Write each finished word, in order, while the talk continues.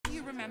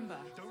remember.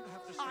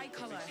 Eye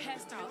color,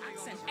 hairstyle,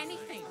 accent,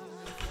 anything.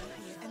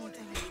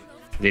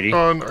 Did he?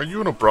 John, are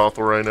you in a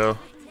brothel right now?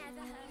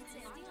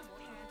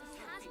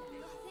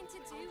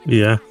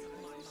 Yeah.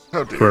 How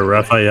That's dare where you.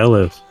 Raphael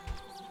is.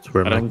 That's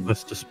where I my don't-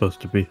 quest is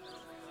supposed to be.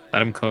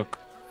 Let him cook.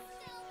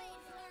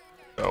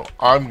 No,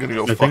 I'm gonna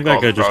go I fuck think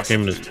all that guy the just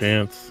came in his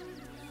prostitutes. chance.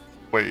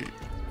 Wait.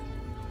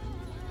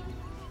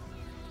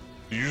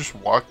 Did you just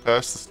walk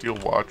past the steel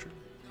watcher?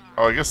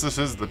 Oh, I guess this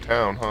is the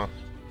town, huh?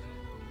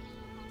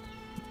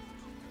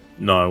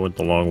 No, I went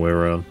the long way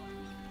around.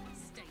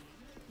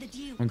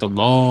 Went a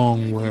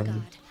long way. I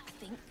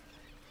think.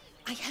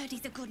 I heard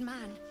he's a good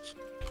man.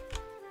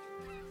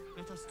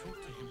 Let us talk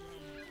to him.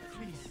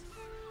 Please,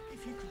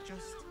 if you could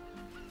just...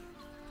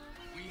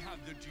 We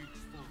have the Duke's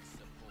full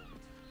support.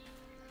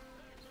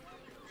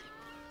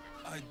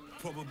 I'd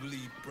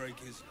probably break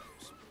his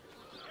nose.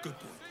 Good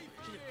boy.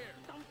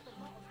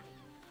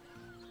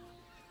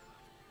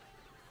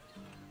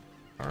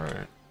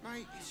 Alright.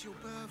 Mate, it's your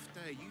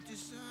birthday. You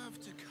deserve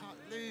to cut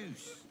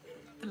loose.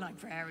 The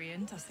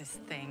librarian does this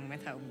thing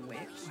with her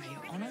whip where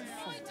you're on all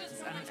fours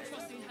and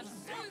Crossing has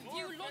so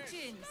few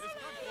lodgings.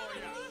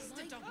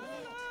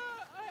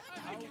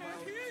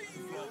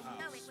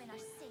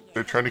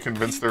 They're trying to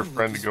convince their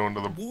friend to go into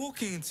the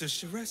Walking into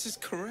Sharess's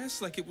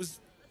caress like it was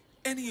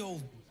any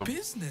old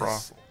business.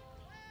 brothel.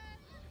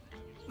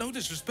 No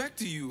disrespect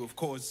to you, of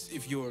course,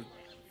 if you're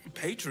a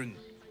patron.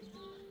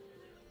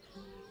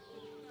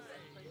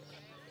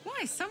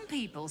 Why are some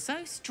people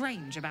so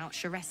strange about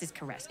Sharess's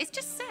caress? It's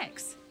just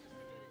sex.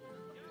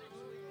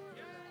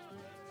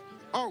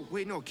 Oh,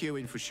 we're not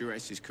queuing for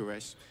Sharess's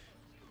caress.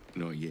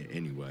 Not yet,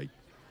 anyway.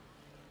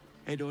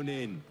 Head on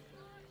in.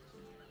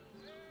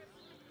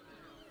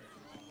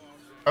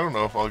 I don't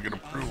know if I'll get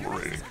approval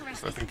rating.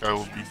 I think I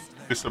will be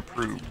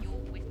disapproved.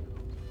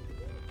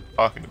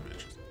 Talking to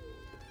bitches.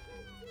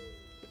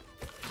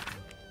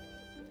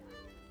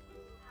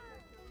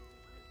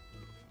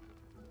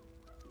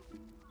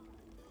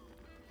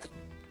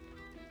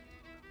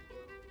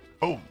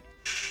 Oh,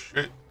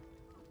 shit.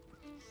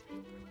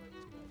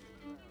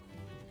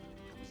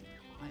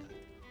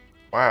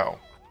 Wow.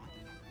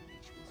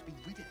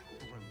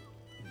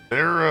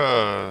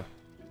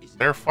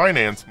 Their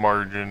finance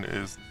margin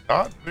is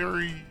not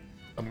very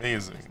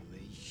amazing.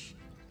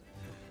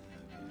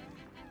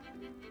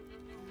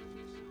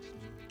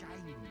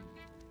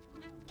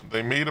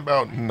 They made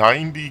about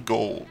 90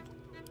 gold.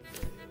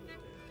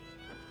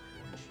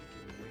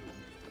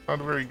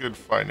 Not a very good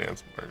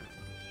finance margin.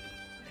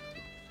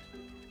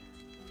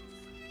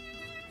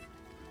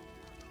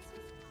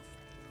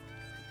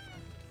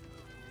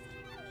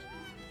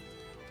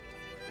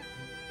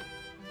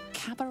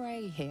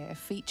 Cabaret here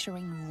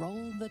featuring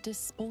Roll the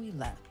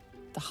Despoiler.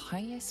 The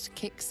highest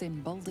kicks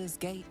in Baldur's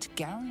Gate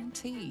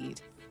guaranteed.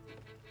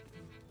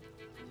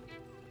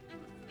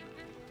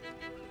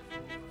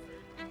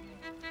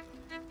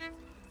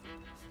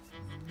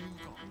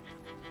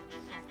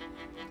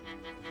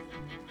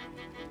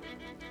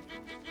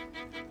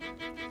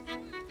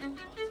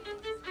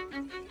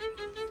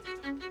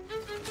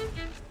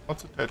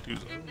 Lots of tattoos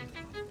on.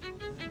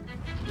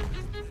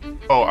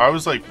 Oh, I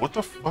was like, what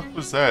the fuck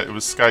was that? It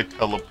was Sky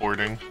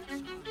teleporting.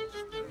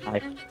 Hi.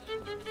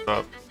 What's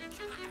up?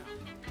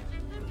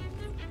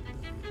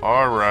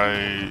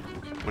 Alright.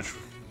 Which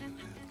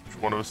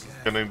one of us is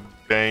gonna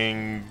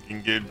bang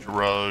and get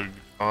drugged,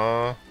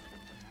 huh?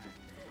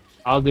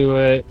 I'll do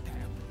it.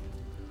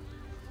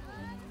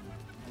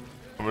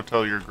 I'm gonna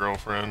tell your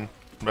girlfriend.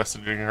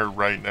 Messaging her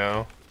right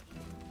now.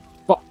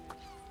 Fuck.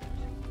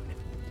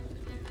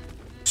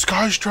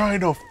 Sky's trying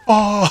to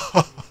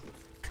fuck!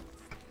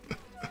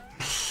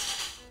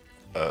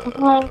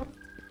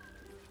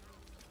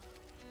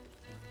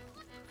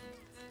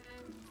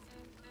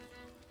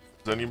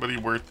 Is anybody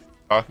worth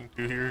talking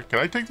to here? Can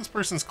I take this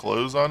person's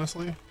clothes,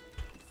 honestly?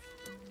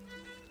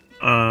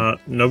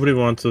 Nobody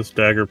wants this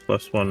dagger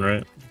 +1,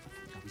 right?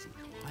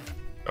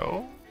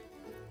 No?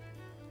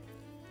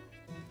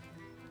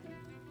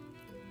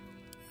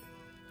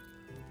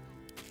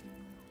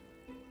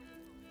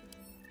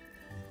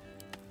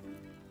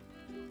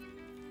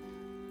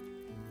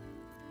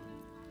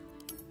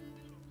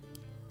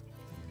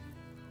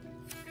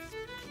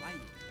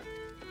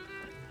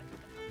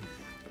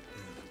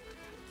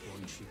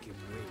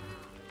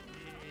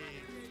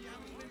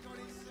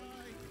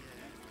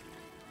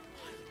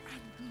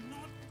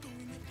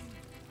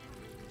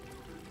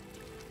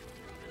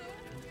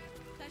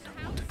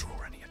 To draw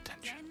any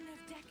attention.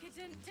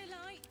 Decadent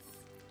delights.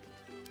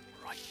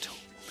 Right tool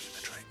will be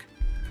the trick.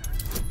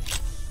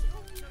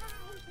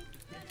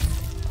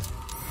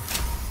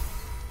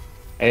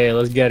 Hey,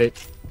 let's get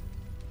it.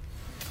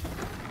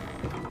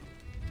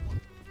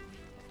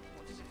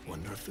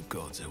 Wonder if the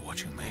gods are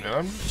watching me. Yeah,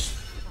 I'm just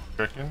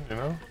checking, you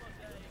know?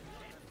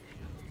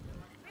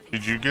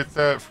 Did you get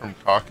that from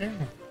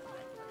talking?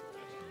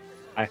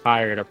 I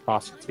hired a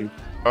prostitute.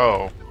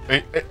 Oh.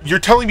 You're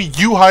telling me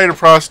you hired a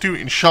prostitute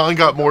and Sean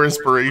got more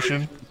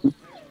inspiration?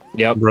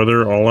 Yep.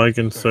 Brother, all I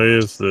can say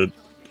is that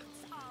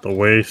the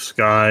way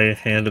Sky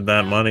handed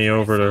that money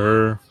over to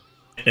her,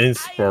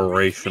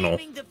 Inspirational. I am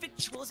reclaiming the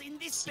victuals in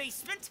this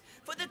basement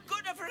for the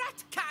good of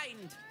rat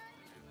kind.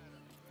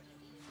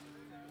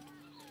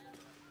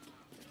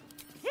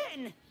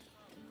 Then,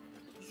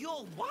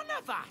 you're one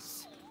of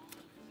us.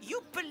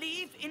 You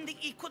believe in the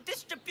equal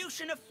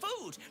distribution of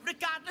food,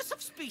 regardless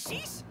of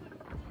species?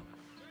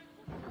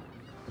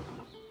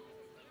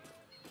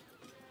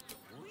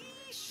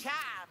 We shall.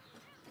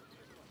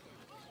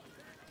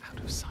 Out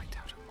of sight,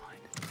 out of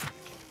mind.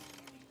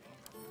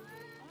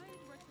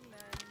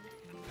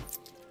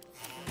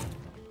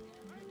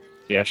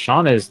 Yeah,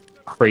 Sean is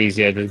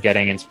crazy at just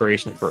getting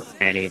inspiration for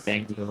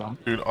anything.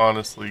 Dude,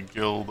 honestly,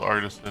 Guild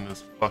Artisan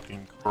is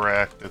fucking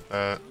cracked at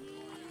that.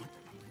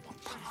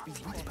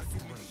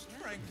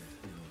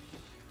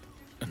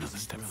 Another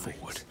step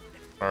forward.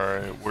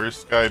 Alright, where's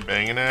Sky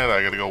banging at?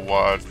 I gotta go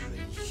watch.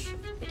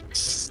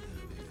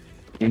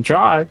 You can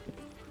try.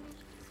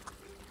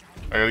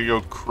 I gotta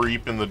go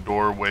creep in the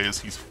doorway as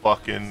he's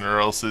fucking, or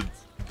else it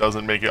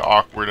doesn't make it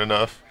awkward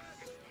enough.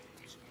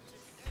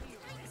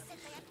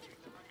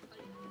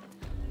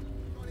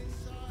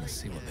 Let's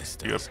see what this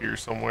You up does. here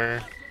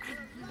somewhere?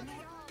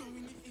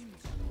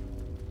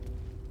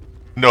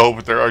 No,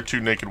 but there are 2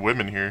 naked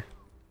women here.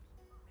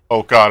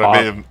 Oh god,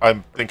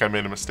 I think I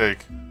made a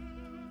mistake.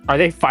 Are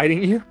they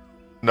fighting you?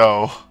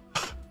 No.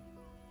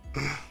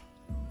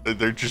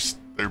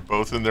 They're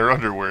both in their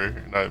underwear,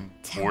 and I'm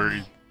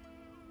worried.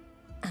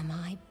 Am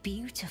I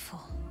beautiful?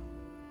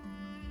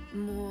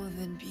 More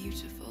than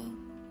beautiful.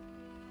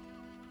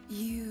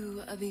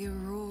 You are the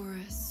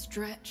aurora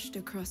stretched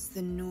across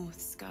the north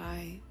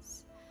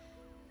skies.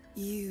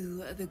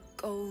 You are the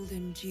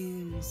golden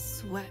dunes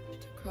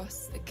swept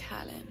across the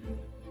Kalim.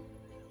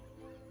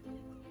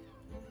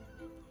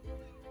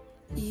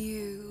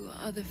 You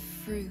are the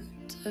fruit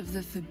of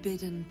the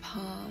forbidden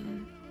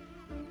palm,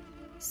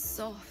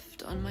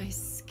 soft on my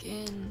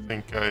skin. I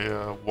think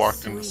I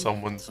walked into sweet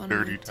someone's on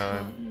dirty my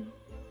time. tongue.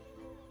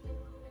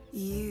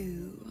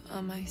 You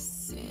are my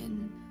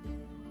sin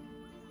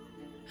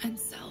and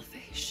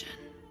salvation.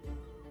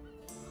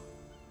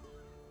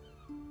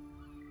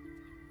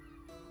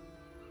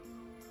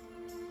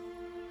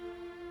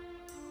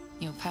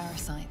 Your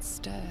parasite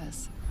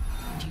stirs,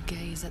 and you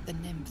gaze at the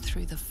nymph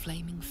through the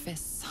flaming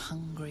fist's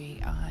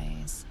hungry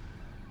eyes.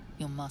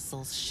 Your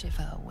muscles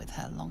shiver with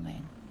her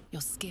longing.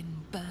 Your skin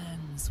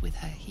burns with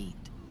her heat.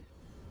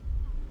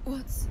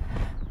 What's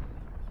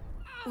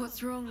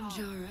wrong,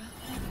 Jara?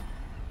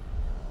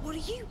 What are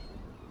you?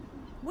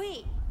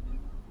 Wait.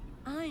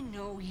 I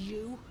know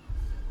you.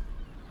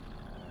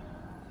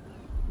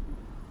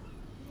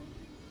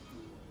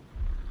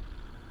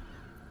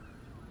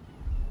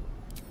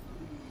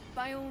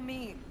 By all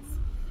means,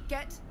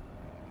 get...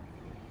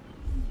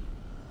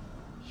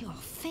 Your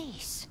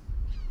face.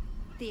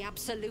 The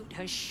Absolute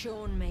has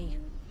shown me.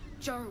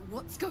 Jara,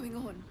 what's going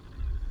on?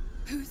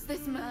 Who's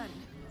this man?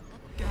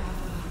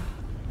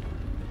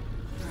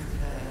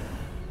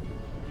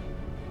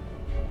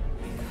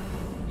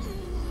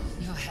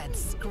 Your head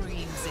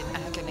screams in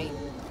agony.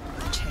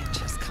 Change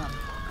has come.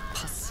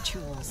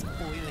 Pustules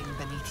boiling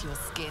beneath your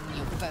skin,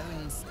 your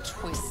bones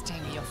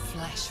twisting, your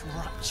flesh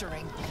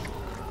rupturing.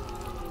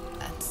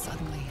 And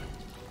suddenly,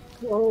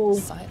 Whoa.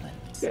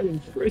 silence. Getting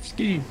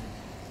frisky.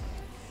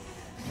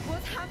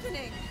 What's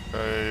happening?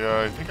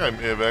 I think I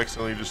may have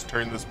accidentally just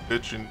turned this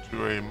bitch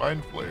into a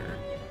mind flayer.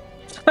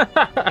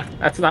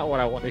 That's not what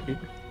I want to hear.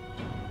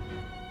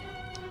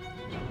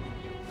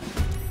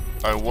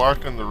 I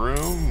walked in the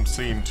room,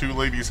 seeing 2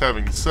 ladies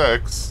having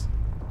sex.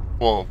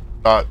 Well,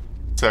 not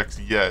sex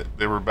yet.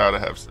 They were about to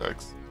have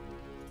sex.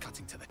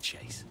 Cutting to the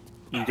chase.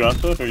 You got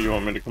that, or you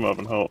want me to come up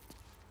and help?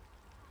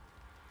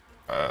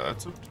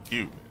 That's up to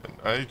you, and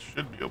I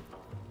should be able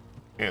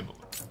to handle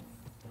it.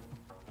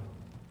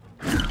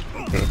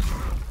 Okay.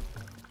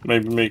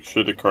 Maybe make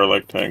sure the car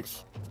like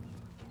tanks.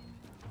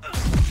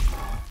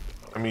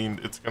 I mean,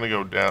 it's gonna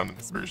go down in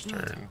the first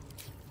turn.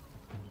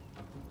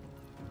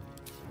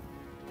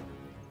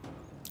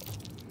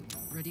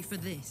 Ready for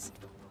this?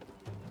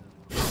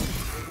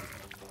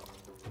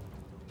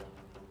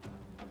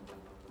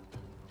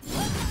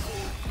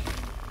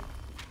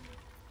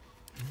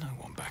 No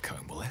one back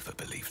home will ever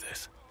believe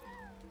this.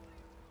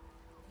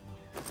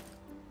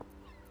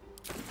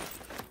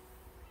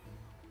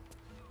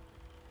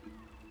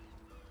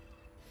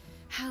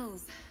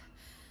 Hells.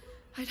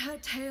 I'd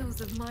heard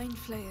tales of mind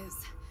flayers.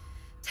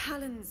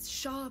 Talons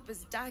sharp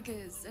as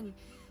daggers and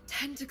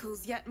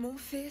tentacles yet more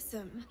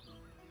fearsome.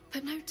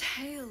 But no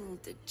tale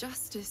did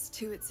justice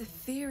to its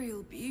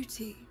ethereal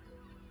beauty.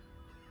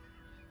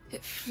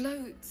 It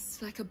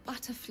floats like a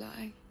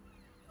butterfly.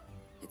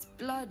 Its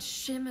blood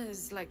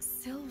shimmers like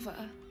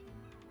silver.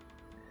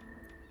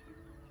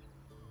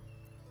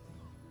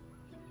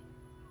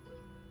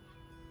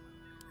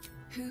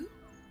 Who?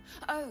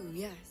 Oh,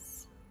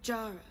 yes,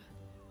 Jara.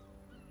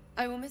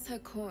 I will miss her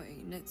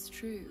coin, it's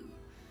true.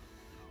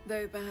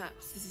 Though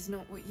perhaps this is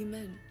not what you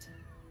meant.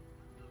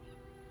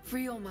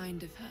 Free your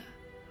mind of her.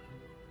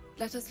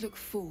 Let us look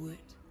forward,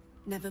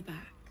 never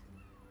back.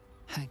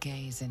 Her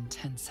gaze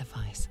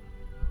intensifies.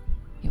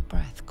 Your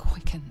breath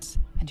quickens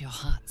and your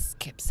heart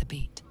skips a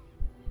beat.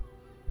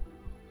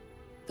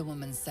 The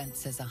woman's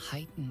senses are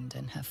heightened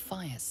and her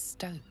fire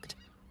stoked.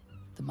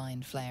 The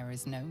mind flayer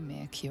is no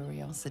mere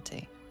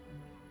curiosity,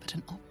 but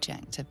an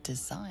object of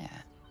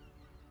desire.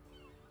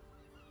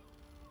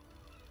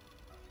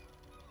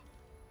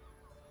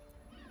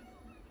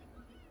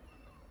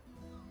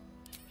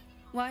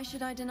 Why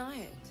should I deny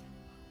it?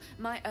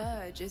 My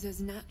urge is as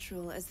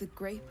natural as the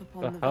grape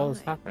upon What the the hell is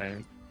vine.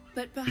 happening?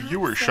 But perhaps You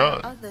were there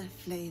shot. are other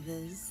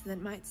flavors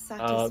that might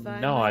satisfy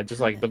No, my I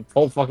just like palate. the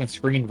whole fucking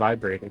screen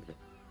vibrated.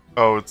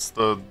 Oh, it's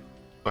the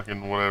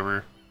fucking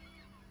whatever.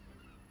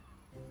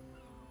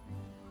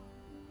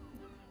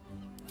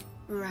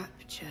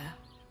 Rapture.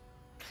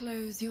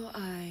 Close your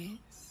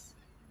eyes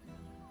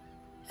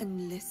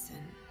and listen.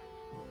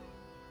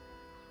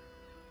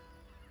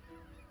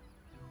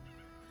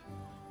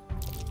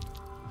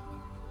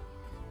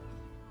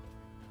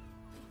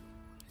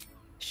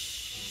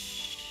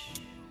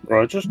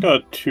 Bro, I just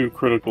got 2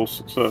 critical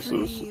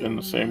successes in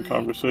the same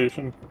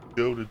conversation.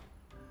 Goated.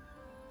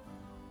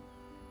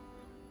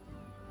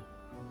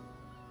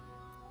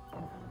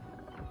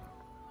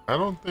 I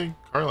don't think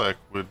Karlak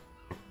would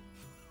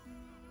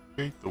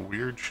hate the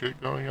weird shit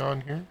going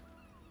on here.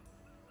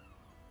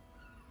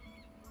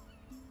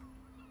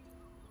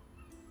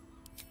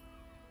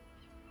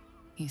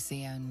 You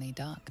see only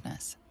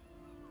darkness.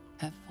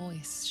 Her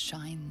voice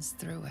shines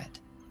through it,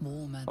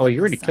 warmer Oh, than you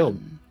the already killed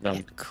sun, them.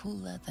 yet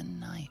cooler than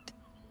night.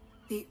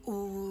 The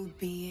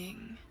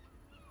all-being.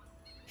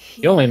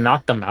 You only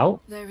knocked them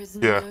out? There is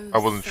Yeah, no I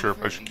wasn't sure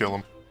if I should kill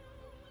him.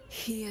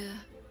 Here,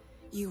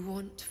 you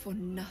want for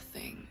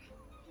nothing.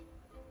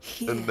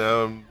 Here, And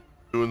now I'm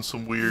doing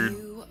some weird,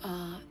 you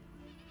are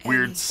weird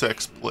anything.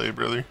 sex play,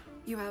 brother.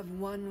 You have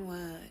one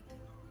word.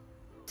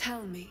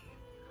 Tell me,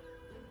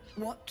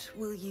 what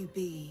will you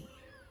be?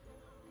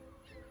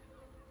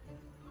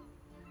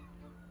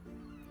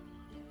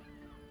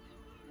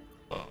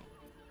 Oh.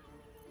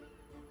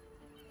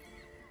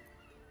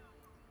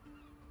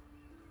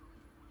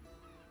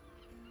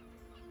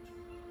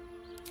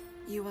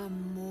 You are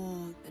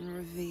more than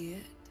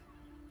revered.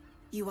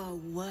 You are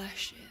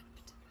worshipped.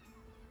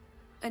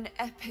 An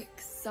epic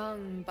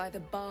sung by the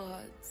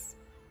bards.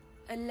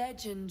 A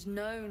legend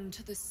known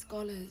to the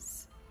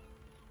scholars.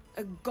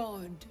 A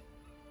god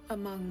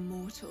among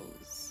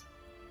mortals.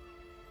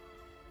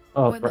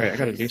 Oh, When right, the I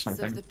gotta do hosts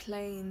something. of the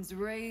plains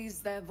raise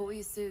their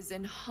voices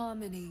in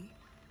harmony,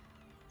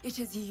 it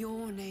is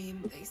your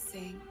name they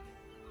sing,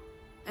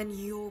 and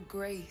your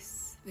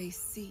grace they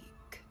seek.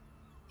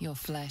 Your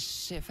flesh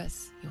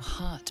shivers, your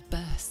heart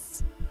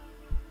bursts.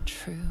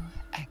 True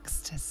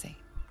ecstasy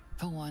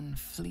for one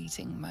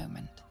fleeting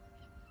moment.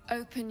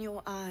 Open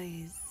your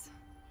eyes.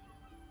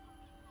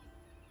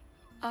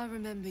 I'll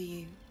remember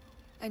you,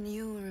 and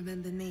you'll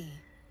remember me.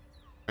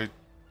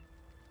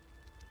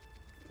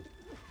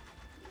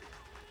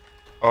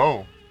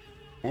 Oh,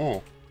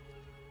 cool.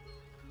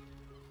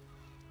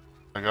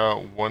 I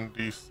got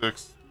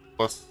 1d6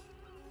 plus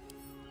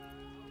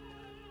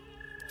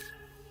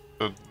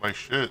my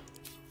shit.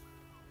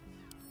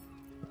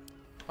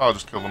 I'll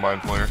just kill the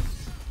mind flayer.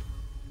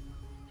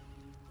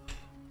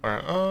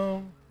 Alright,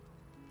 well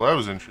that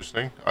was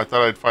interesting. I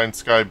thought I'd find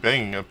Sky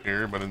banging up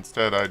here, but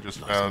instead I just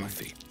found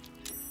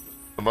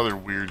some other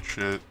weird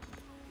shit.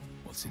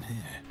 What's in here?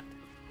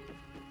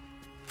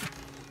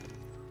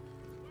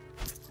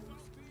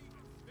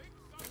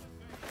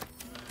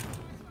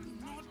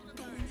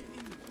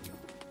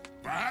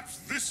 Perhaps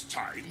this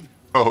time.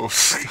 Oh,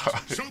 Sky.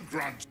 So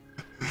grant.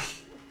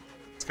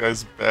 This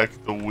guy's back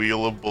at the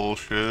wheel of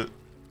bullshit.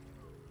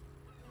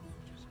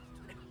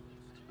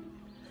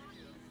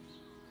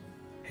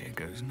 Here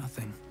goes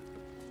nothing.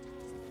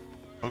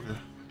 Okay.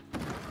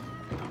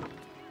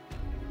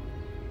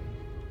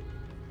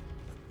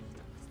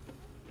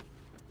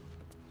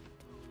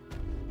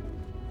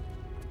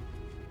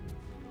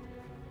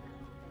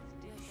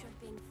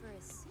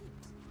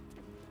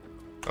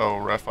 Oh,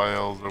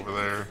 Raphael's over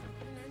there.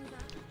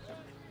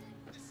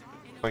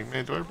 Like,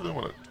 man, do I really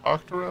want to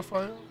talk to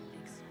Raphael?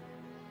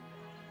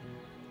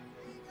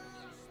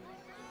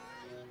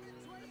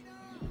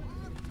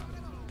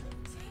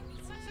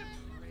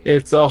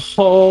 It's a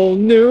whole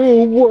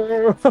new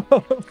world.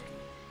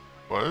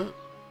 What?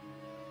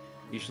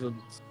 You should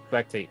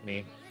spectate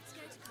me.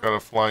 Got a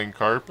flying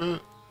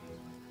carpet?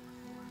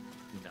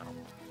 No.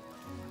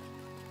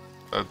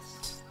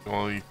 That's the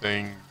only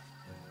thing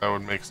that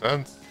would make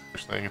sense. You're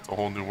saying it's a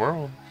whole new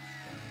world.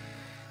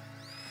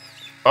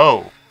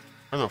 Oh,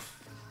 where the f—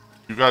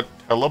 you got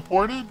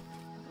teleported?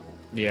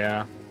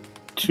 Yeah.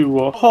 To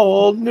a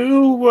whole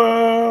new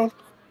world.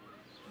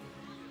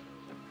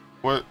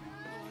 What?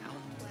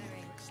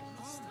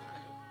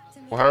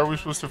 Well, how are we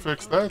supposed to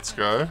fix that,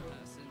 Sky?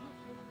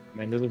 I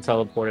mean, there's a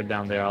teleporter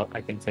down there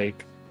I can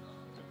take.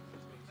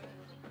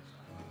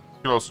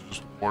 You could also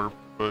just warp,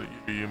 but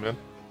you man.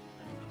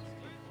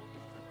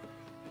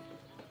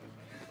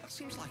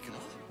 Seems like a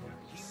lot.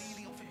 He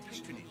really offered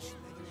patronage.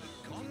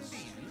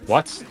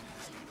 What?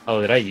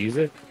 Oh, did I use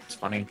it? It's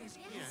funny.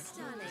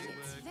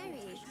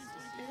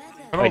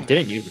 I I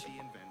didn't use it.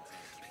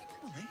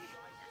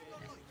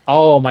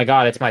 Oh my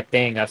god, it's my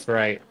thing. That's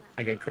right.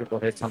 I get critical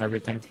hits on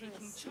everything.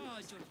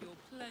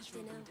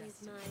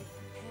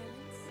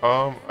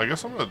 I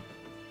guess I'm gonna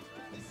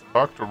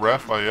talk to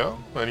Raphael.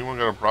 Anyone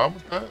got a problem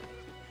with that?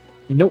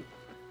 Nope.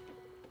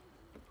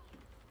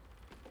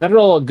 Not at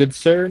all, good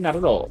sir. Not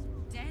at all.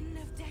 Den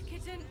of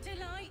decadent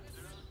delights.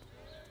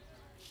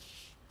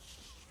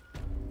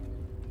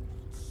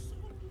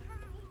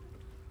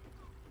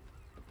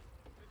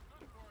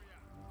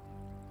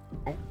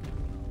 Oh. I'm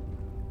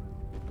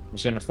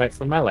just gonna fight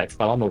for my life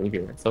while I'm over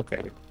here. It's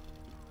okay.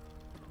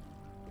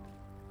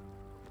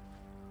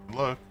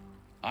 Look.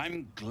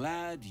 I'm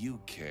glad you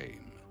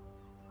came.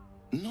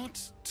 Not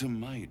to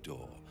my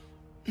door,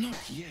 not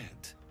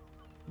yet,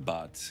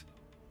 but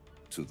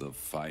to the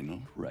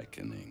final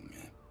reckoning.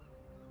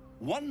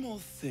 One more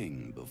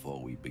thing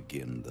before we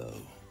begin,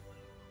 though.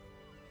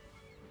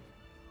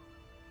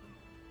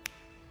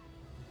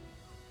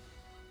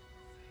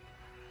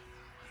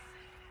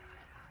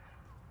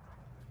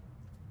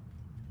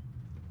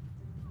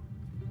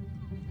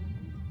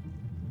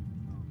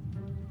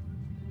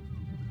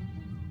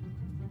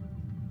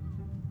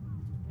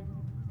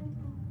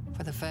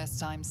 For the first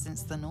time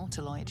since the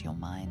Nautiloid, your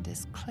mind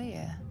is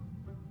clear.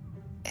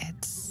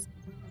 It's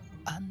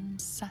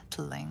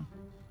unsettling.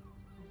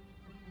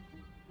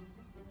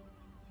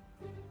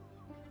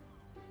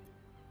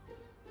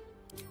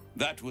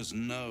 That was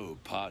no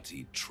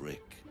party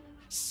trick.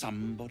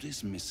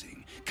 Somebody's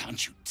missing,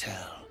 can't you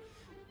tell?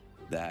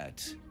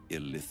 That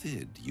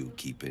illithid you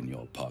keep in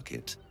your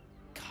pocket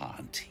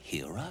can't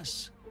hear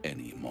us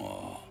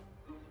anymore.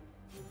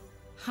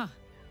 Huh.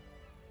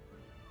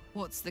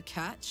 What's the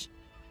catch?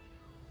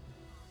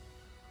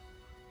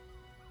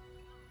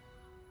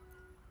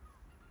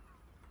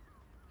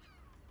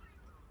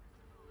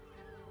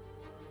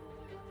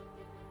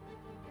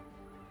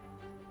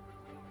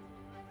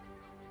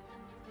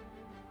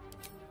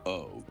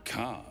 Oh,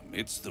 calm.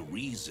 It's the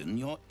reason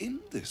you're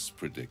in this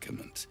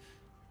predicament.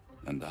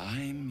 And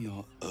I'm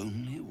your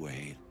only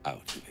way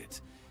out of it.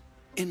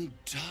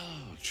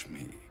 Indulge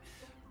me,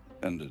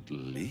 and at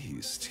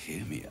least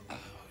hear me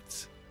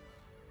out.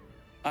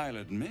 I'll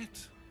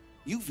admit,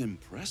 you've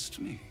impressed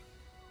me.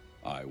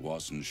 I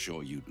wasn't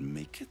sure you'd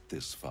make it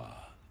this far.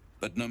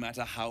 But no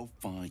matter how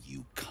far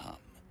you come,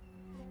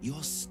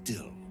 you're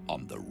still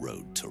on the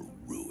road to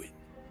ruin.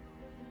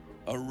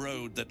 A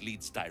road that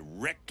leads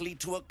directly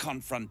to a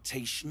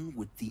confrontation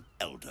with the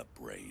Elder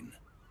Brain.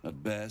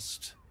 At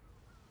best,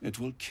 it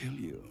will kill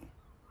you,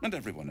 and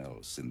everyone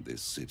else in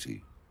this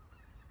city.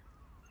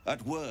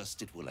 At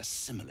worst, it will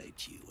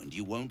assimilate you, and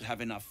you won't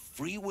have enough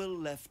free will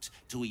left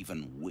to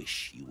even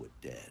wish you were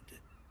dead.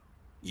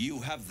 You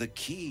have the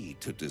key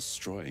to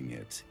destroying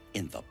it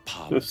in the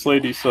palm This of your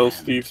lady sells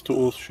hand. thieves'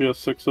 tools. She has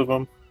 6 of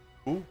them.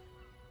 Ooh.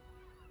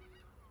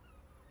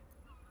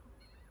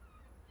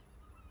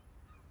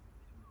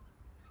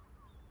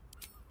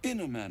 In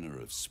a manner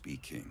of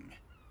speaking.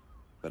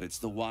 But it's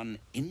the one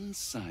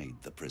inside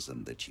the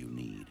prison that you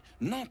need,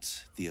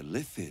 not the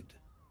illithid,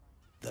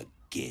 the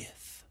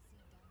Gith.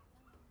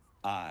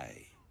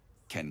 I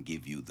can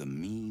give you the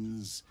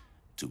means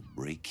to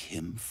break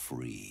him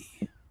free.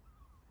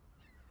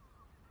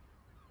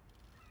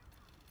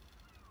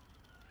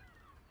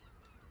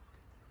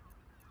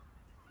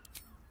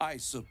 I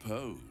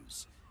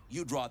suppose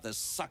you'd rather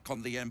suck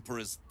on the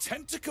Emperor's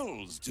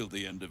tentacles till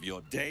the end of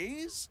your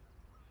days?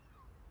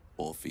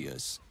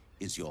 Orpheus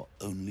is your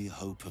only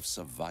hope of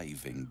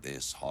surviving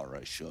this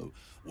horror show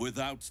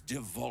without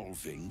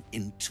devolving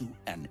into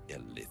an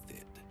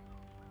illithid.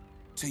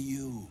 To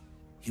you,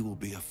 he will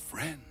be a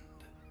friend.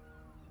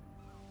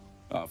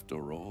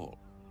 After all,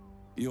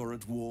 you're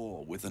at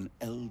war with an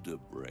Elder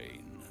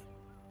Brain.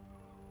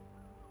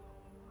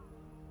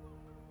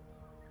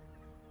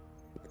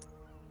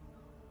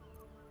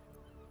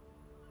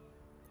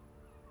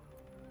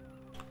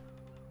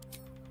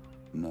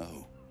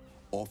 No.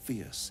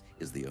 Orpheus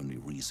is the only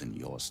reason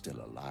you're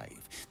still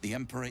alive. The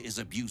Emperor is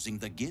abusing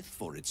the Gith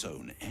for its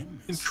own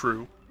ends.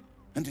 True.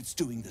 And it's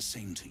doing the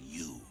same to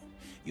you.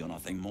 You're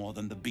nothing more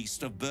than the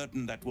beast of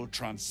burden that will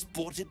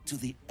transport it to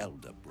the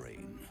Elder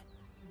Brain.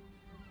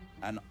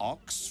 An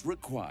ox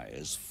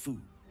requires food,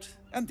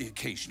 and the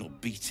occasional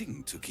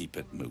beating to keep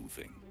it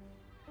moving.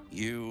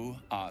 You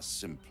are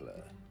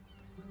simpler.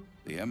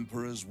 The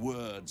Emperor's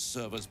words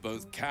serve as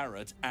both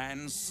carrot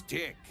and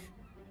stick.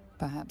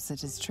 Perhaps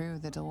it is true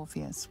that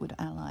Orpheus would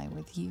ally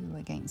with you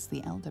against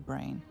the Elder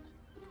Brain.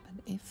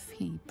 But if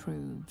he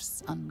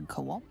proves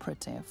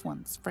uncooperative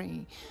once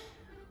free,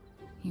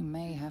 you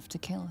may have to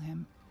kill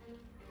him.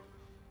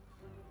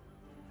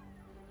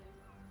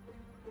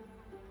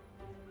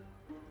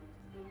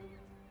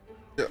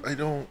 Yeah,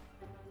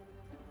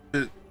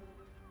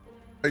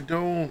 I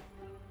don't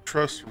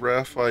trust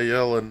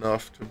Raphael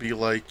enough to be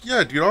like,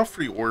 yeah, dude, I'll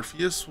free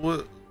Orpheus.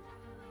 What's,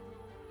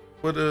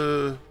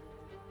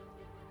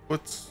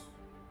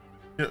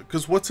 you know,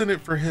 because what's in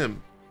it for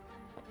him?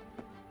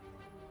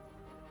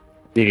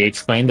 Did he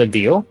explain the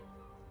deal?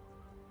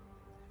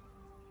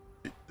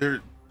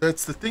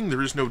 That's the thing,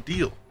 there is no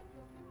deal.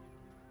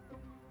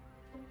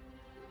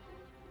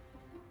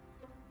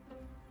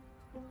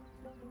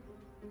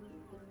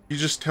 He's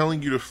just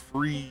telling you to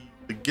free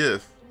the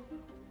gift.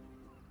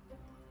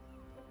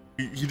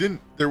 He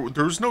didn't. There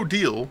was no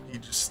deal. He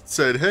just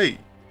said, "Hey,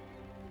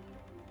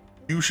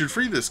 you should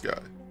free this guy."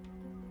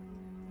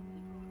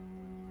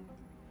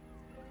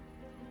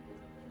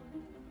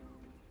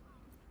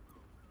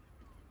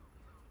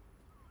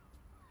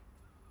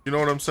 You know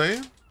what I'm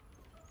saying?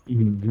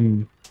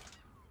 Mm-hmm.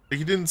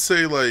 He didn't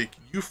say like,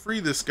 "You free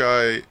this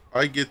guy,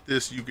 I get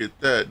this, you get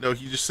that." No,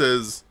 he just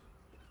says,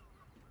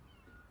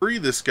 "Free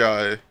this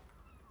guy,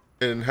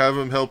 and have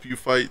him help you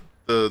fight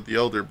the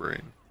Elder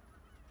Brain."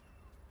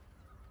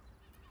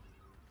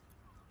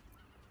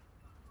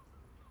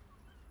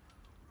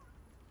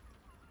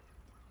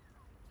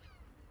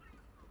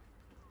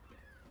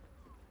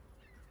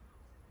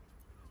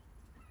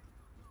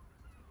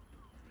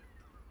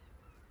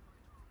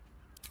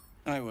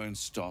 I won't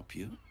stop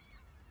you.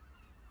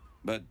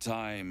 But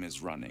time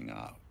is running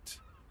out.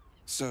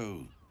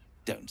 So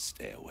don't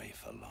stay away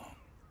for long.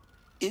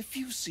 If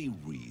you see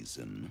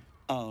reason,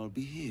 I'll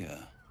be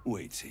here,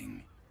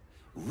 waiting.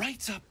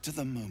 Right up to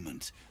the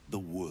moment the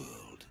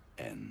world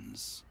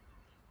ends.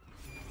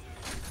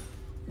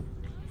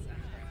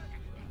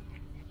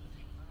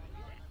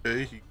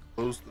 Okay, he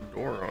closed the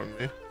door on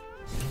me.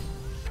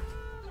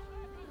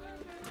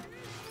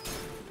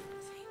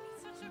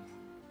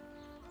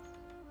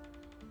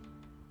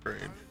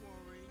 Strange.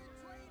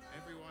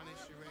 Everyone at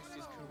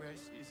Shures's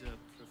Caress is a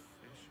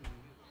professional.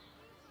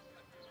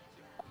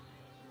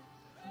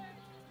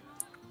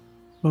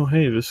 Oh,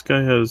 hey, this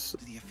guy has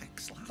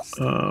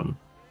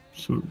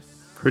some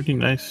pretty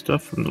nice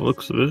stuff from the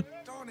looks of it.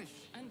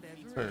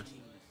 Hey.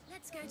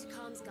 Let's go to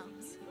Calm's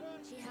Gums.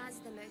 She has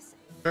the most.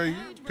 Hey,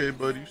 you okay,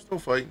 buddy? You still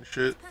fighting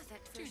shit?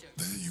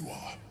 There you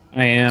are.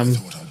 I am. I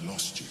thought I'd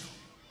lost you.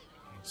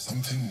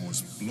 Something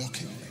was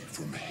blocking me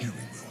from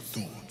hearing your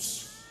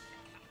thoughts.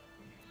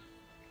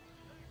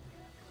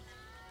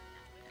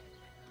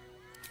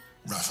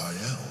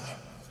 Raphael.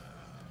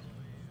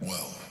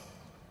 Well,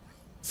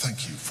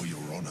 thank you for your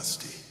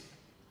honesty.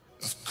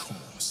 Of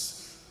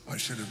course, I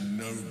should have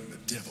known the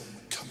devil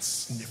would come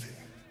sniffing.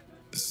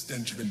 The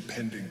stench of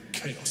impending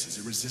chaos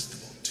is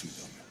irresistible to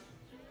them.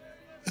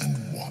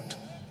 And what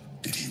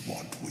did he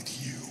want with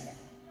you?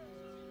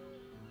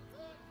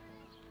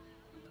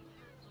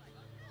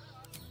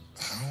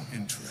 How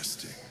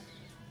interesting.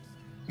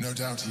 No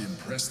doubt he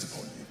impressed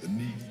upon you the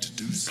need to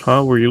do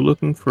so. Were you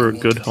looking for a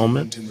good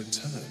helmet? In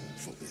return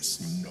for this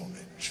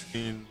knowledge.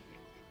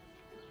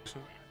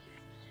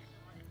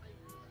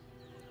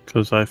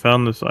 Because I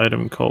found this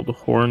item called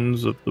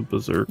Horns of the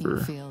Berserker.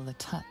 You feel the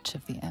touch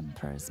of the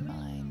Emperor's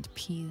mind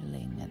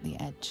peeling at the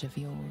edge of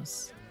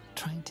yours,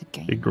 trying to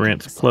gain It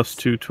grants access.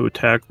 +2 to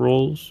attack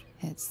rolls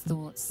Its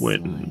thoughts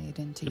when slide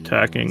into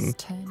attacking yours,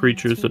 turning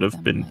creatures that through have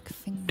them been like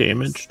fingers,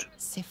 damaged.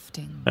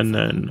 sifting And for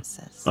then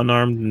answers.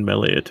 unarmed and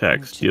melee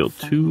attacks deal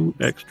 2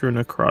 extra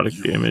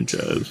necrotic damage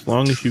as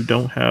long as you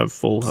don't have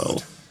full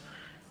health.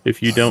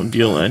 If you don't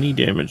deal any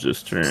damage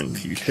this turn,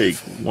 you take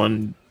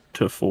 1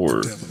 to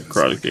 4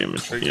 necrotic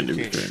damage at the end of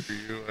your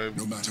turn.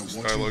 No matter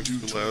what you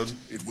do to it,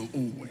 it will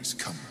always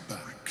come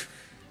back.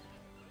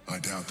 I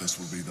doubt this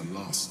will be the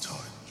last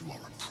time you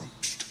are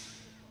approached.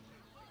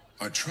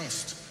 I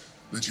trust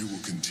that you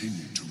will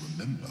continue to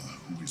remember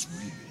who is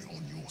really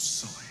on your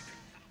side.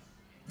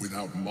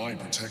 Without my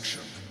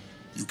protection,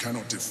 you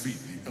cannot defeat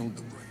the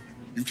Elder Brain.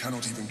 You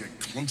cannot even get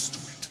close to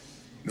it,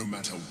 no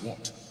matter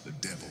what the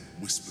devil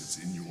whispers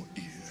in your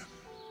ear.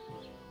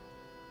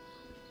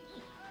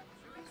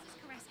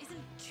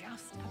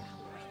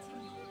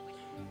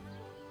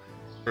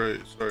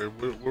 Alright, sorry.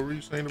 What were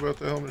you saying about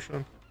the helmet,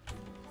 Sean?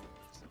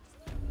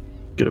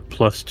 Get a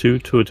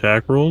 +2 to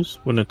attack rolls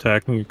when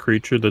attacking a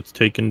creature that's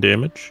taken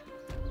damage.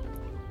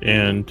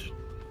 And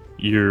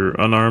your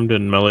unarmed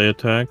and melee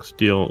attacks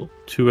deal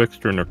 2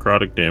 extra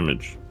necrotic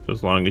damage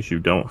as long as you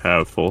don't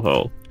have full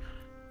health.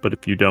 But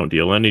if you don't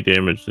deal any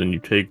damage, then you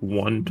take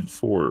 1 to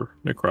 4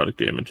 necrotic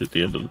damage at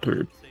the end of the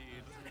turn.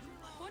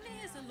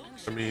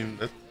 I mean,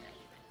 that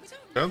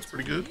sounds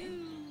pretty good.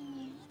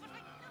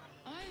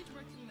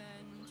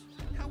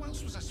 How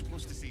else was I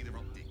supposed to see the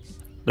optics?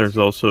 There's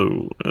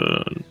also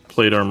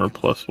plate armor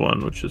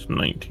 +1, which is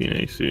 19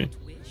 AC.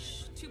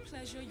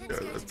 Yeah,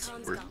 that's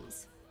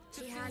worthless.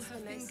 She has the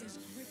most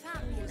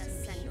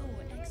fabulous scent.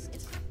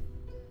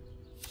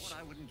 What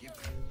I wouldn't give.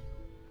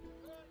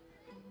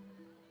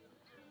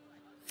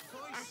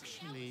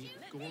 Actually,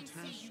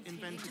 Gortash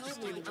invented the Told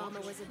steel me the armor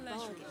watch. was a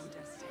bargain.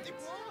 It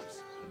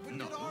was.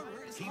 No,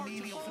 he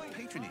merely offered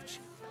patronage.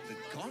 The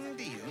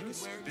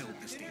Gondians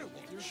built the steel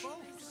watch.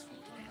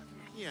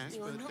 Yes,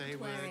 You're but not they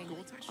were wearing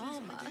Gortash's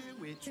armor idea,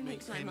 which to make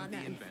makes my him mother the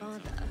and inventor.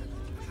 father.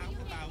 How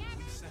about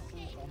we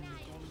settle on the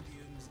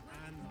Gondians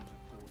and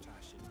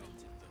Gortash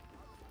invented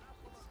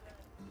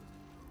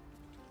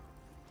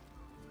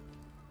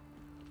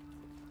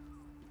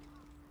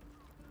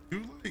them? You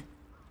like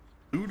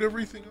loot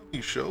everything on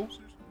these shelves?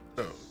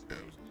 No, yeah.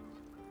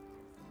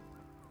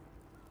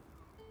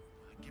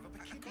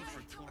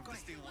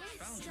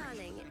 Yes,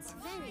 darling, it's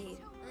very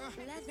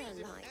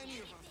leather-like.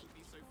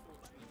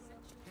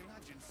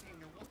 Imagine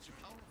seeing a watch of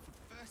Half-Orc for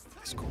the first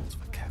This calls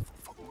for careful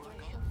footwork.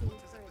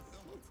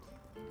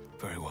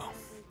 Very well.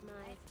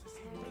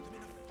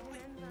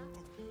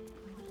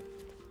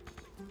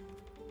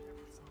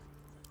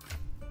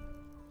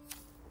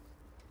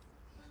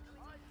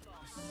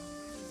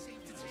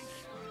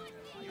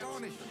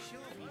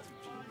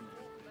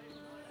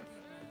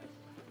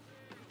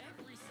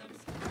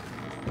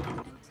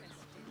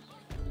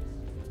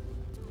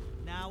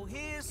 Now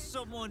here's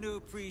someone who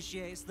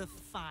appreciates the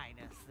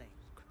finer thing.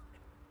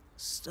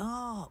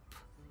 Stop.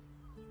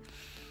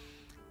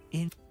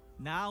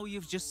 Now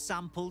you've just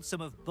sampled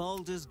some of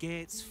Baldur's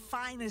Gate's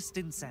finest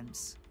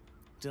incense.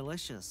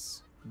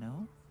 Delicious,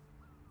 no?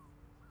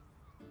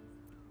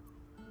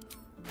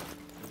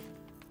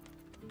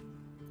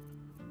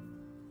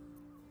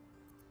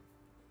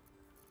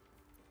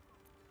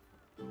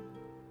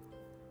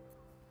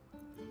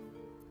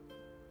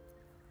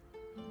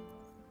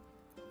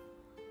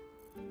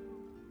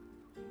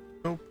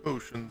 No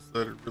potions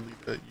that are really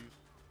that useful.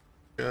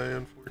 Guy,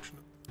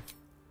 unfortunately.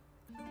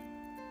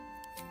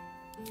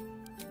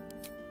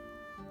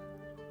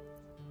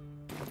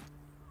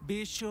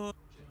 Be sure.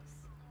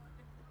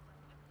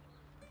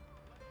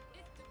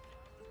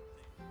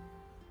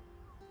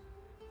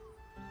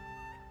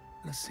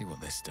 Let's see what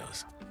this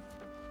does.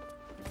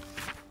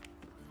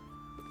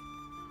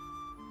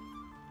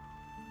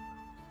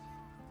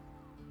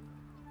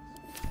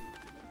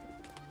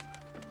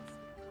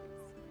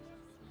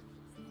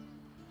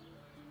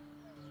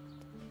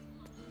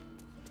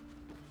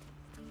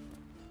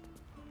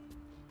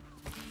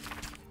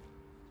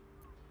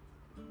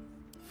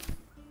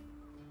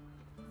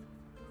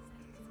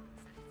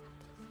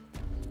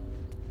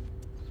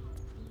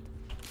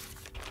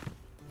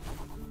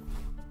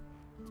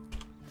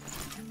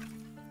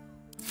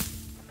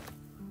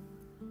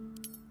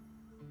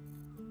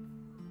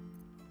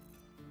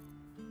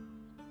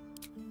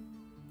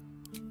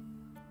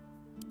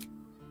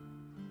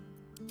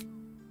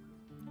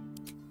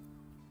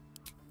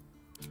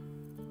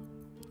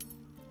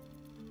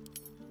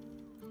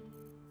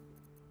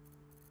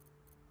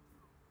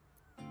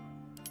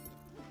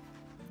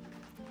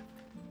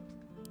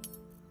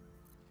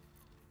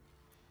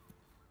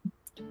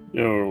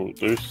 Yo,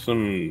 there's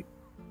some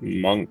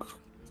monk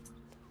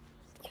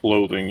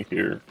clothing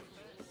here.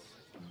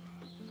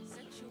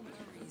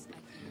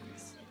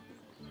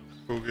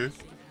 Okay.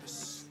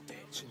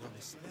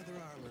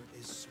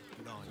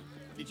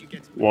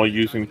 While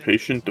using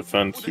patient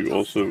defense, you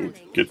also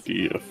get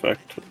the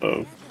effect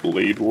of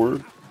blade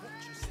ward.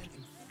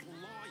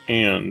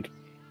 And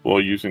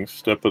while using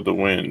step of the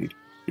wind,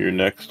 your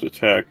next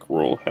attack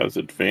roll has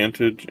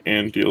advantage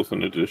and deals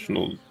an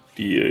additional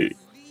d8.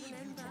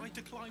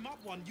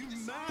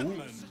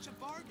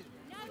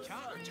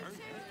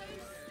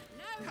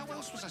 How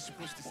else was I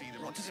supposed to see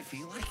the what does it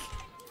feel like?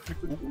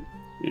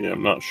 Yeah,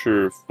 I'm not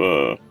sure if,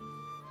 I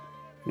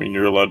mean,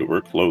 you're allowed to wear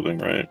clothing,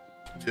 right?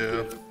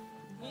 Yeah.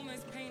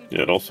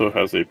 Yeah, it also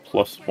has a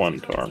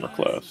 +1 to armor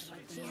class.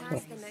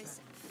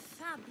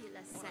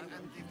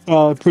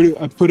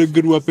 I put a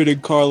good weapon in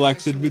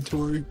Karlach's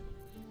inventory.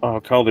 Oh,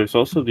 Kyle, there's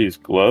also these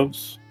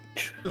gloves.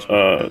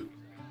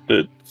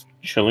 The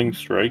Chilling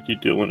Strike, you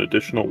deal an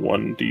additional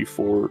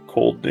 1d4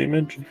 cold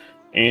damage,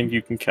 and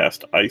you can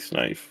cast Ice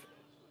Knife.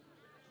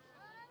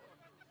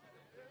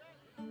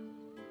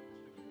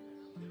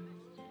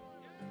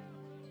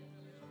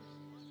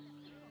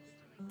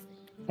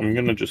 I'm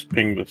gonna just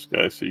ping this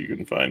guy so you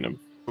can find him.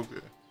 Okay.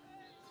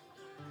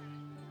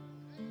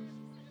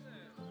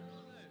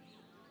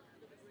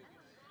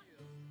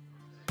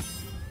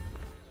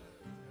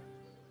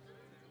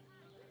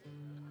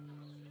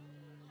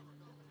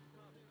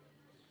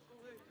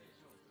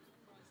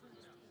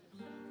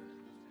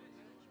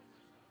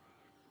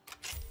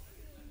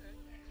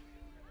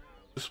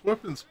 This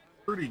weapon's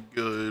pretty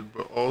good,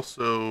 but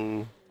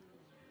also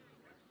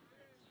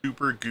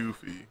super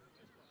goofy.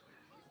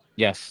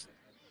 Yes.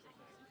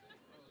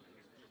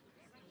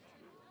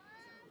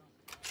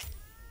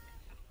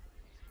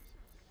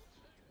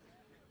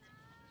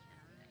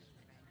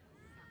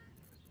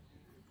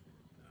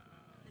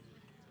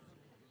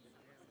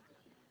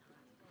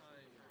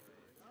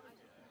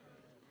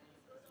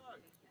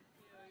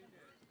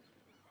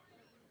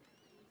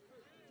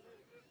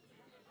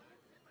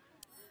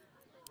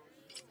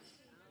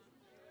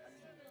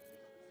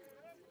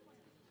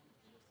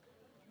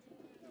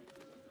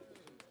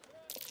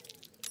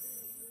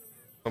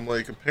 I'm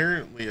like,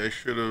 apparently I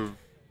should have...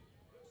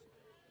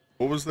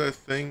 What was that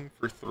thing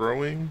for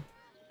throwing?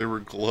 There were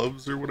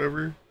gloves or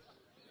whatever?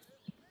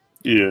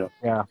 Yeah.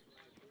 Yeah.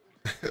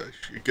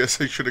 I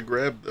guess I should have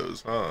grabbed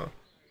those, huh?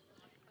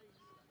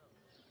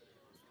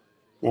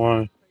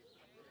 Why?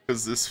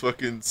 Because this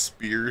fucking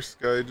spears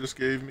guy just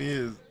gave me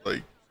is,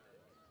 like,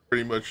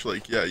 pretty much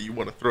like, yeah, you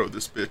want to throw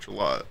this bitch a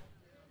lot.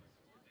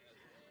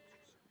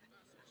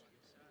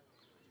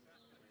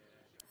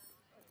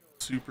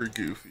 Super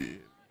goofy.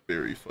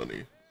 Very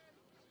funny.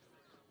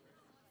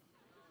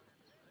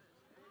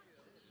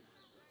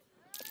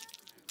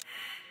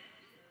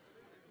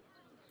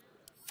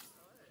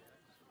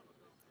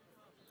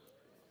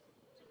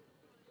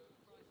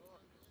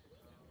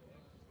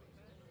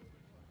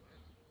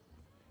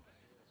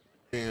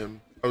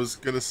 I was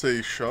gonna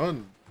say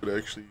Sean would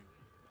actually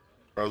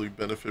probably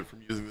benefit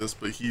from using this,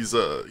 but he's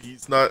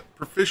not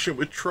proficient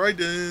with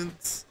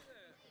tridents.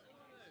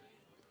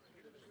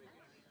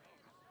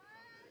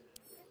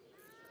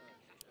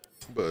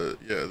 But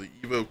yeah, the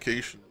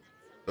evocation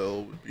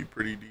spell would be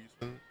pretty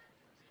decent.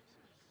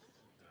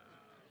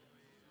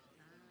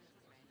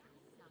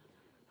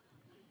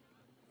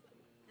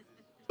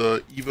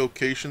 The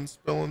evocation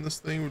spell in this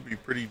thing would be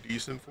pretty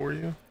decent for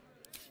you.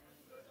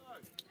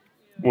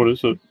 What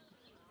is it?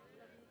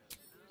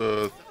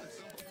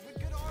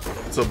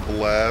 It's a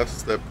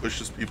blast that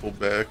pushes people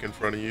back in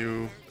front of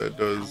you that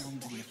does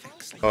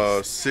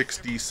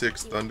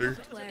 6d6 thunder.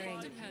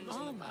 Wearing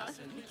armor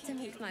to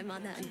meet my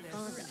mother and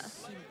father.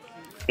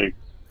 Hey,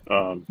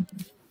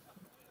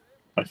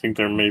 I think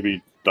there may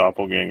be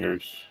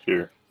doppelgangers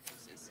here.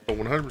 Oh,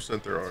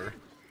 100% there are.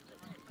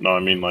 No, I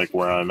mean like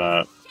where I'm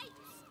at.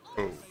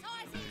 Oh,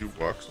 did you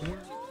walk somewhere?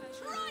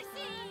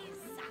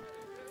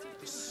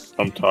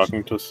 I'm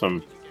talking to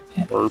some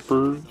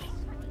harpers.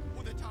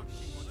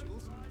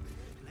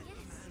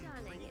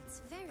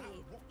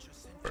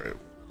 Alright,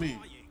 let me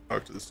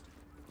talk to this.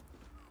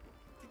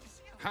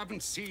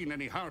 Haven't seen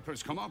any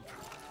harpers come up.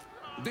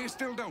 They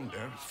still down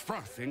there,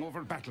 frothing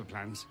over battle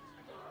plans.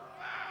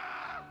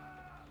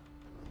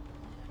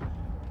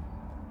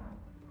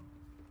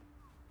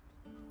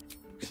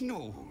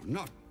 No,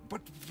 not.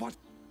 But what?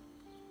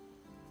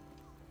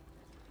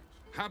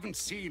 Haven't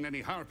seen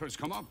any harpers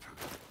come up.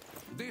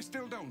 They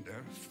still down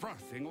there,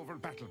 frothing over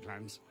battle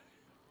plans.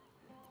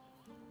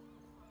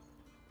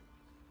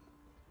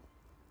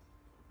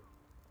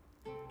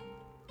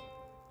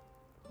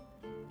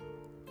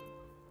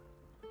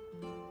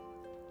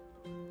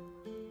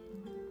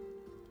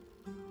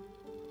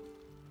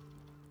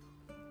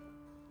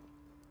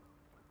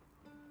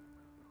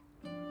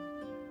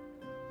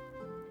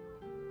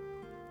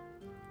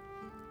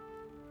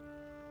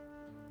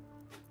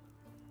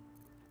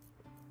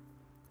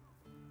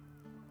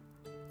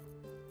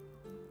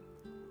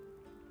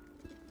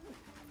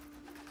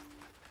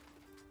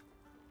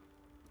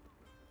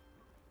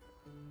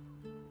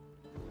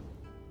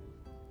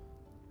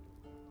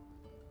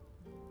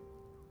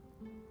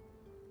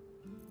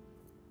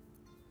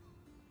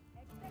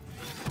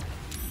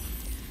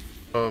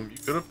 You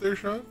good up there,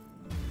 Sean?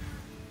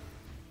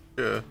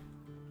 Yeah.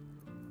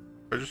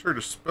 I just heard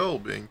a spell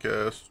being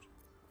cast.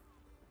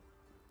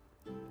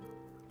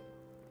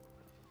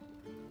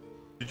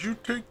 Did you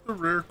take the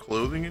rare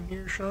clothing in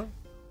here, Sean?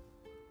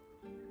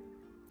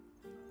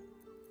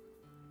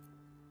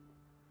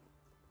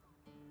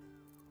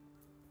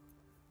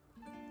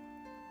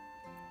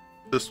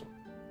 This one.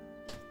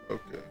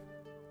 Okay.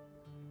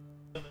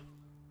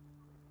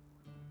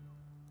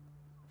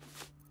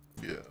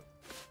 Yeah.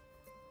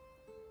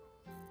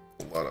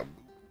 A lot of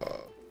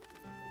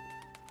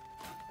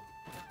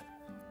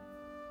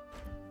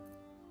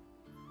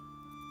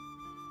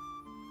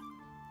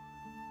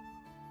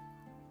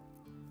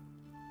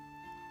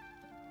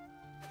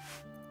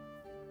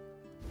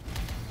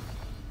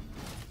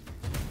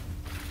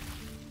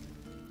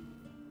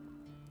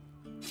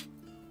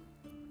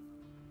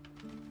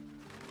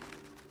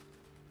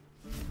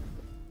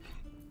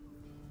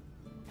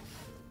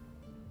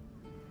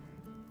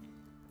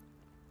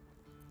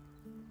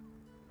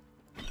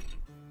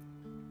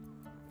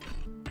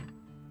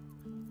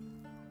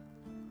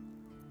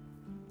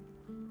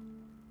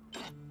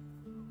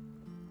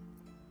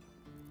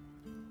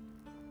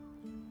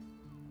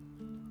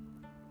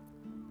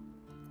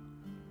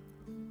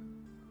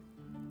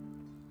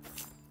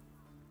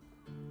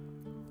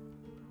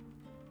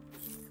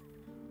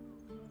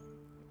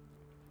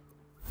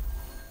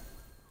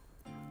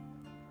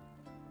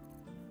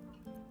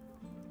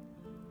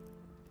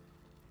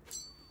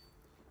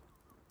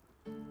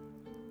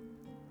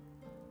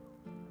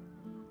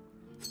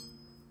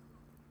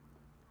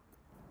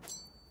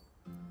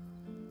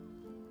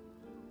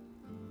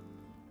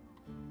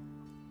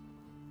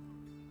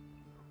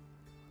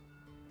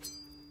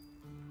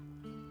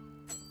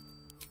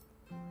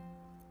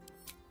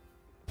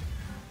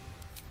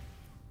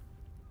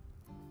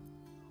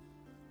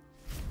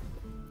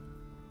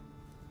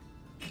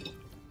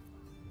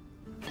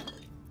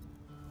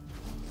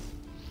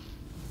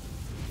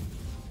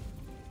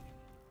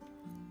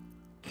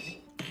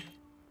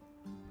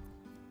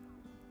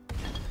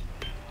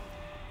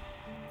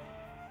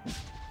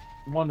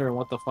I'm wondering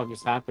what the fuck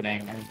is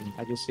happening, and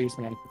I just see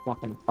somebody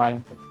fucking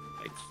fighting for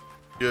life.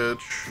 Yeah,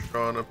 it's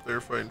Sean up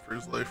there fighting for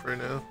his life right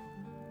now.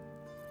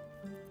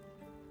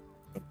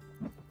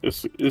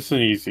 It's an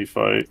easy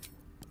fight.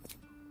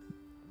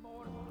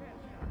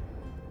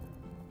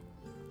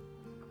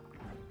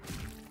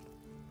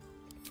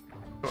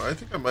 Oh, I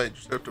think I might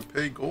just have to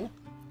pay gold.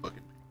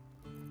 Fucking.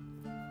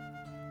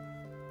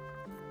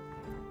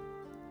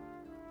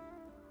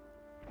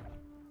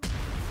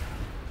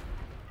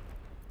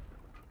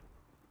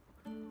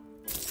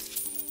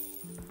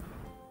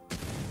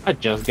 I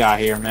just got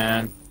here,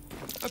 man.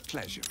 A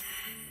pleasure.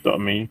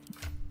 Dummy.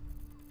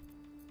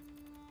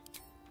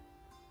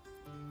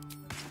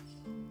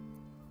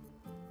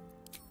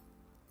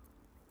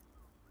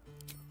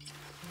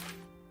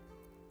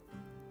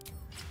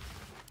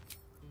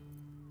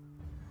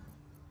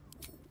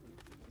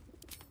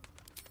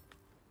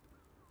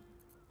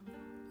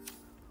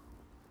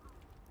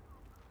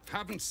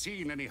 Haven't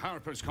seen any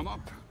harpers come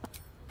up.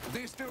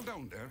 They still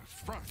down there,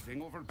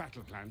 frothing over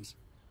battle plans.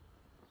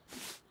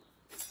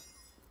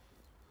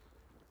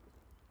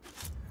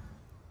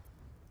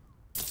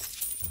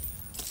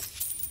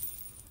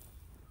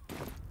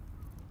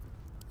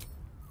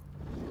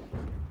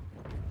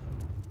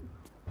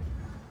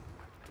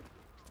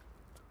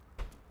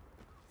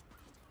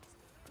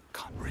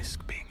 Can't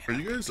risk being. Are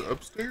you guys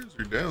upstairs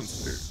or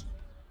downstairs?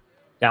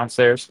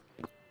 Downstairs.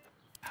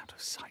 Out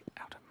of sight,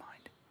 out of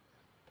mind.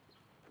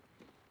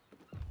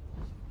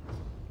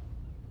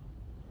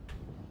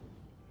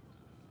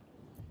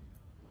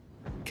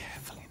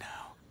 Carefully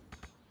now.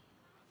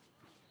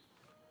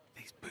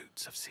 These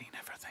boots have seen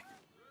everything.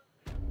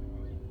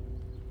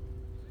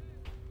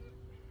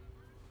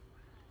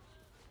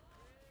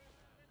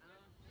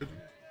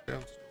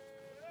 Downstairs.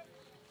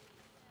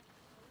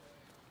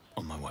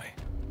 On my way.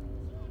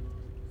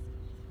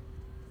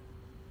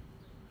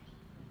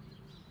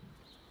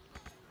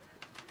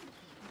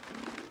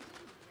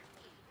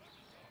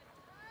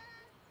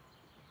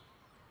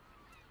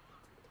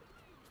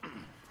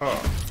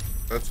 Oh,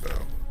 that's how.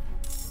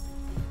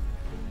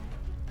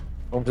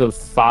 Over to the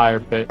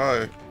fire pit.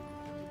 Hi.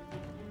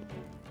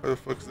 Why the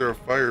fuck is there a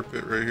fire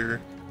pit right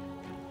here?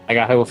 I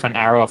got hit with an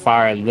arrow of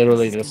fire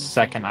literally the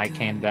second I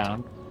came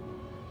down.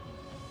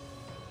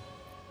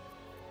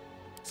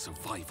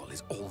 Survival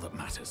is all that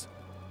matters.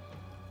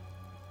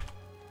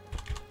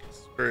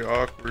 It's very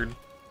awkward.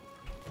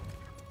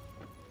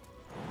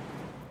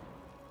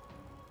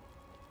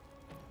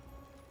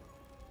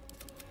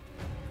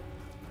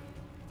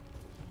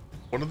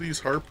 One of these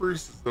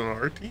Harpers is on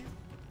our team?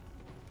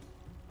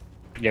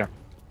 Yeah.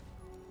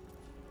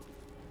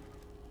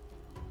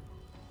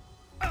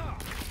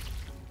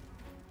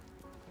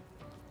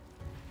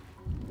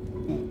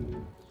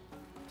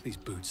 These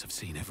boots have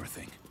seen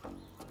everything.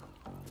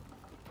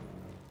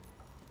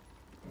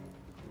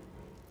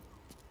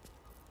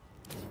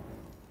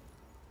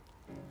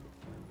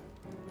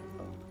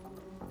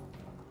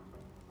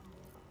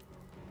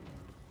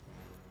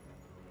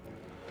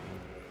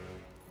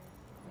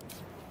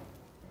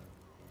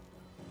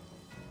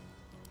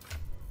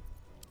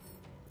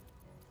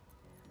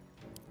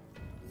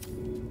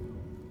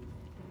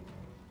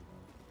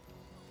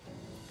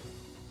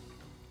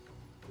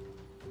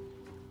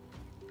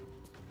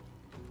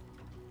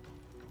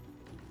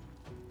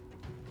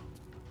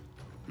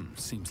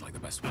 Seems like the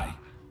best way.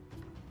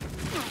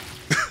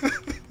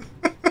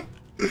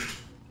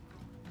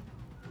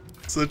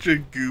 Such a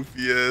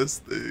goofy ass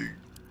thing.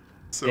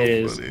 So It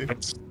is funny.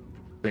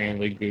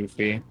 extremely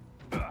goofy.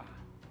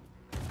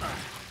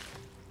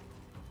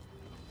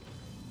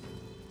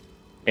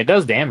 It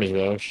does damage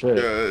though, shit.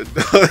 Yeah, it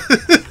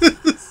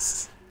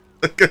does.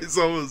 That guy's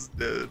almost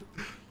dead.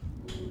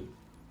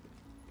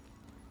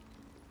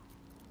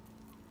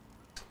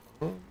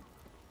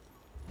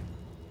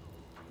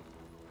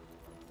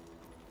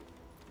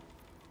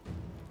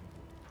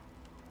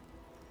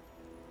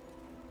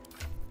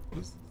 What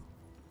is this?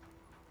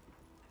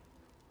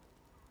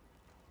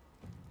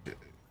 Okay.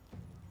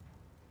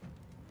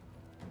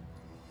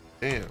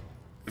 Damn,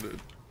 could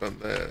have done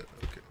that.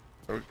 Okay,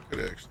 I could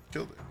have actually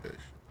killed that guy.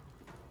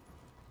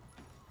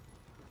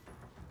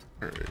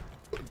 Alright,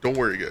 don't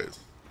worry guys.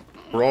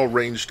 We're all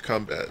ranged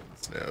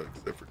combatants now,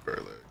 except for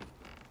Karlak.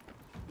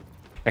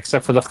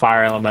 Except for the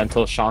fire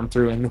elemental Sean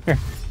threw in there.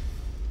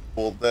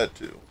 Well, that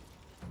too.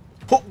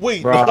 Oh,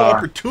 wait, Bruh. no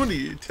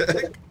opportunity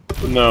attack?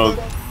 No,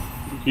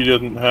 he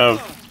doesn't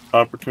have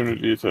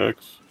opportunity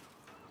attacks.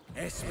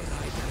 I'm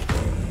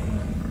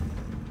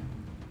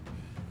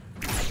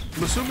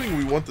assuming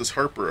we want this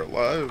Harper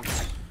alive.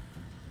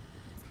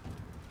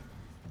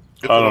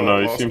 I don't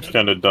know, he seems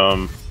kind of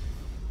dumb.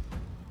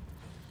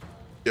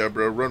 Yeah,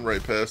 bro, run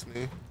right past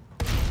me.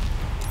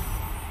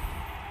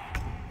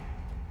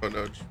 Oh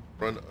no, just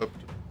run up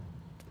to...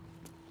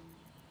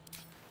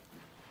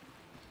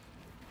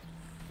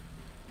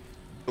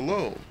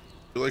 Alone.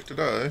 You like to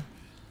die?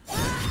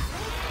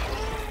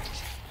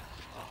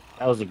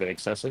 That was a bit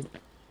excessive.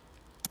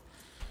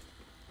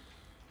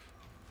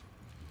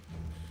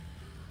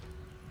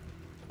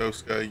 No,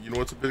 Sky, you know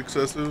what's a bit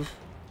excessive?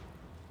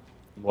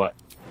 What?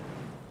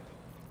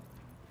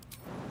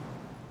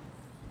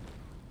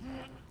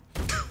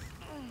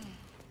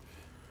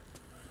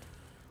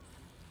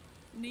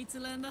 Need to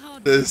learn the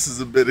hard way. This is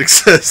a bit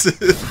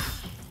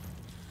excessive.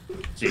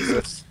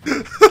 Jesus.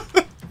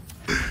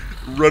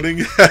 Running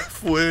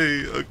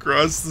halfway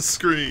across the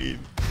screen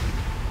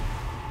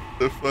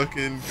to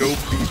fucking go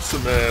beat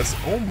some ass.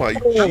 Oh my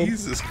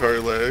Jesus,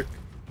 Karlak.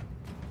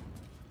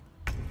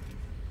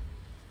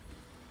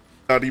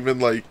 Not even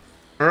like,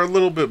 or a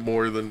little bit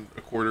more than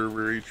a quarter of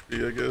her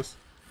HP, I guess.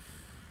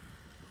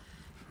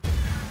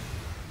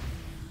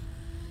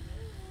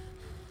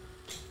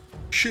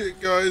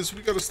 Shit, guys,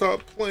 we gotta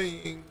stop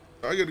playing.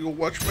 I gotta go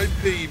watch my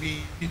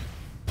baby.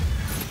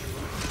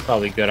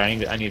 Probably good. I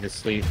need to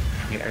sleep.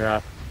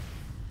 Yeah,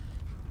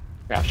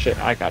 shit,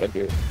 I gotta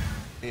do.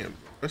 Damn,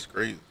 that's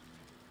crazy.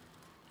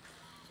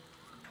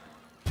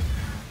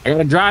 I got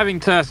a driving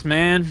test,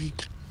 man.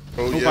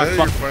 Oh Hope yeah, I you're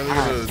fuck-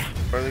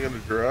 finally gonna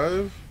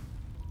drive?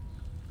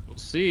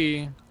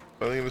 see.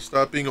 Are they gonna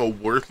stop being a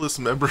worthless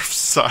member of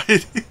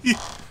society?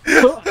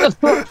 No,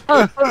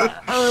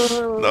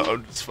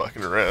 I'm just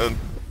fucking around.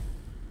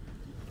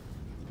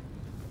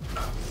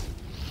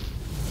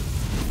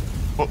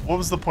 What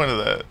was the point of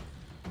that?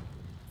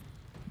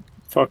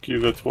 Fuck you,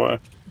 that's why.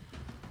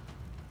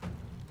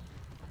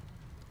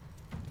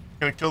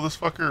 Gonna kill this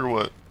fucker or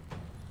what?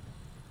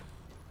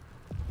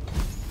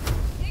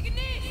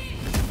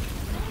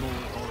 More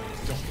orange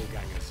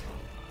doppelgangers.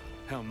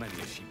 How many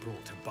has she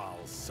brought to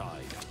Baal's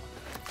side?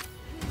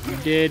 You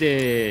did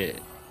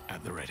it.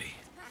 At the ready.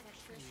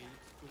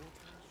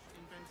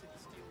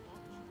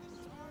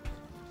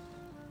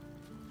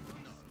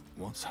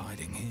 What's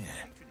hiding here?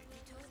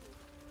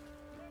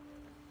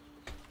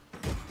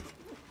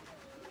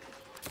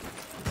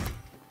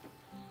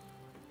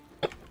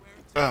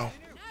 Oh.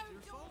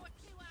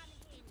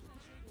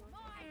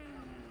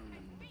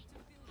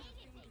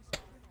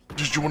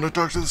 Did you want to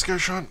talk to this guy,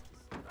 Sean?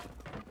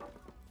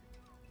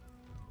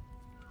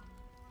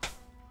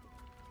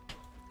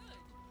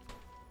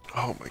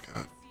 Oh my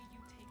god.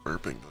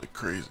 Burping like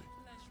crazy.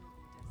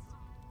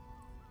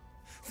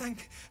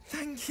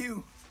 Thank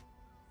you.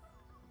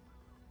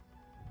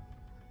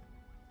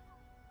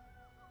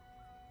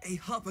 A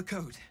Harper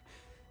code.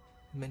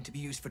 Meant to be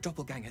used for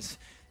doppelgangers,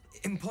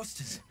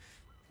 imposters,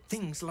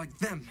 things like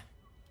them.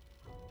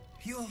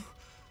 You're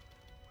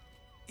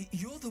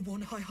the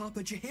one High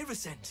Harper Jaheira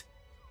sent.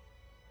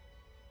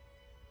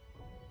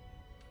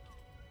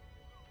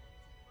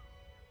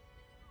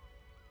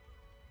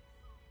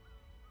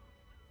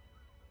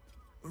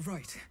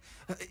 Right.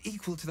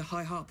 Equal to the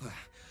High Harper.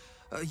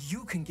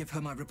 You can give her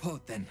my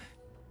report, then.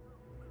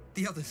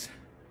 The others...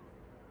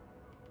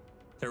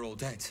 they're all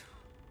dead.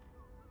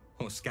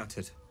 Or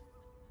scattered.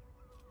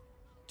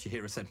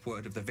 Jaheira sent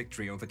word of the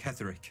victory over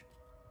Ketheric.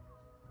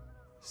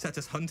 Set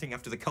us hunting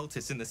after the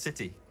cultists in the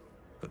city,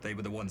 but they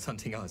were the ones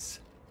hunting us.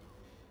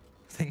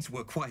 Things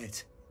were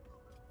quiet.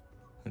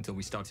 Until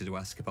we started to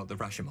ask about the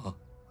Rashomar.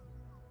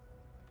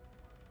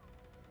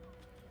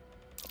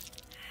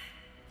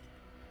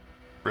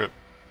 Rip.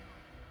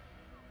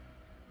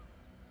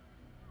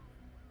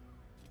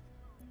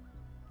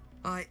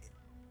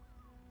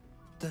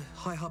 The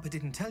High Harper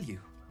didn't tell you.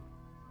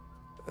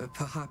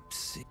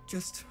 Perhaps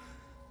just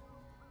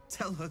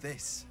tell her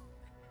this.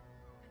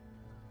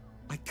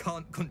 I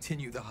can't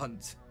continue the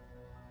hunt.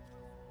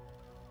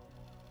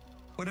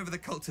 Whatever the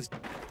cultists...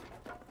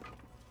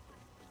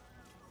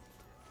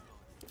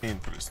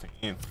 Interesting.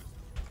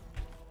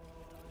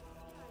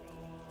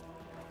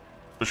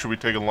 So should we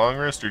take a long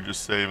rest or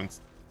just save and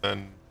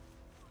then...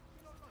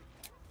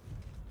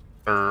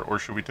 Or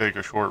should we take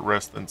a short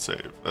rest then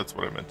save? That's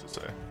what I meant to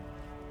say.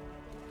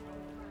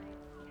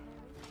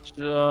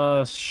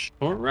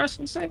 Short rest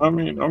and save? I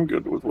mean, I'm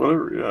good with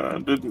whatever, yeah. I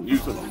didn't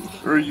use it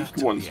or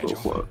used one so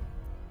far.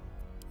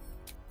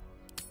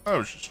 I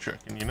was just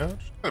checking, you know?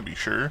 Just gotta be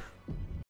sure.